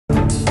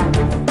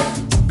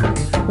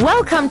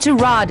Welcome to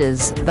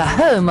Radha's, the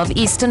home of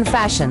Eastern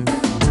fashion.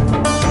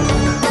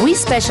 We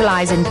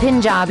specialize in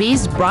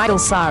Punjabis, bridal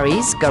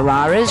saris,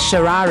 gararas,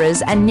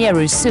 shararas and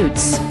Nehru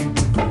suits.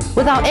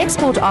 With our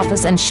export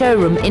office and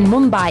showroom in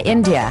Mumbai,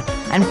 India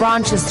and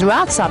branches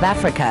throughout South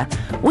Africa,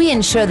 we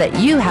ensure that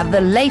you have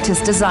the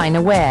latest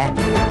designer wear.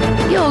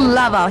 You'll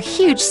love our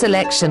huge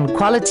selection,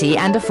 quality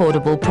and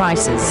affordable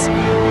prices.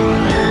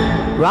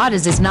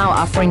 Radha's is now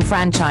offering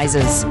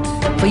franchises.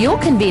 For your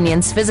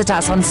convenience, visit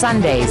us on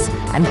Sundays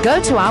and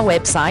go to our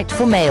website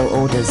for mail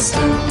orders.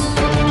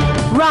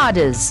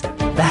 Radha's,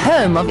 the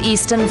home of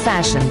Eastern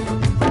fashion.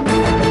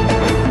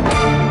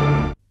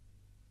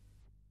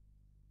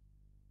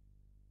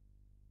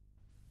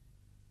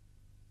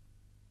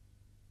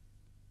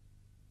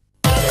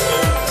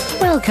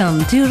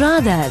 Welcome to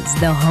Radha's,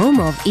 the home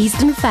of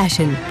Eastern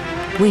fashion.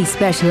 We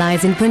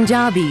specialize in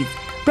Punjabis,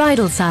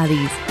 bridal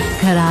saris,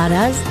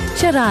 ghararas,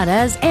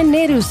 shararas and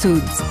Nehru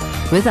suits.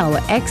 With our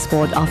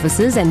export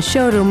offices and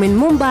showroom in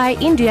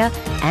Mumbai, India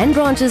and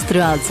branches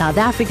throughout South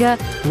Africa,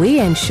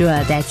 we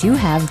ensure that you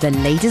have the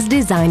latest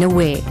designer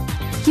wear.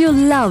 You'll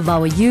love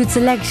our huge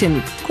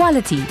selection,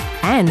 quality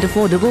and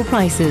affordable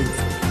prices.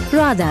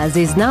 Radha's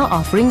is now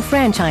offering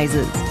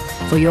franchises.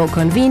 For your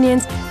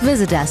convenience,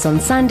 visit us on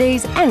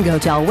Sundays and go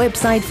to our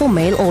website for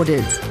mail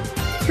orders.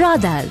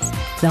 Radha's,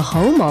 the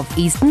home of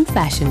Eastern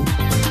fashion.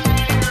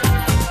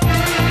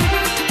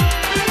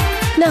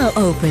 Now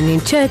open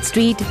in Church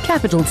Street,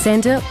 Capital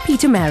Centre,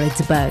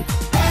 Pietermaritzburg.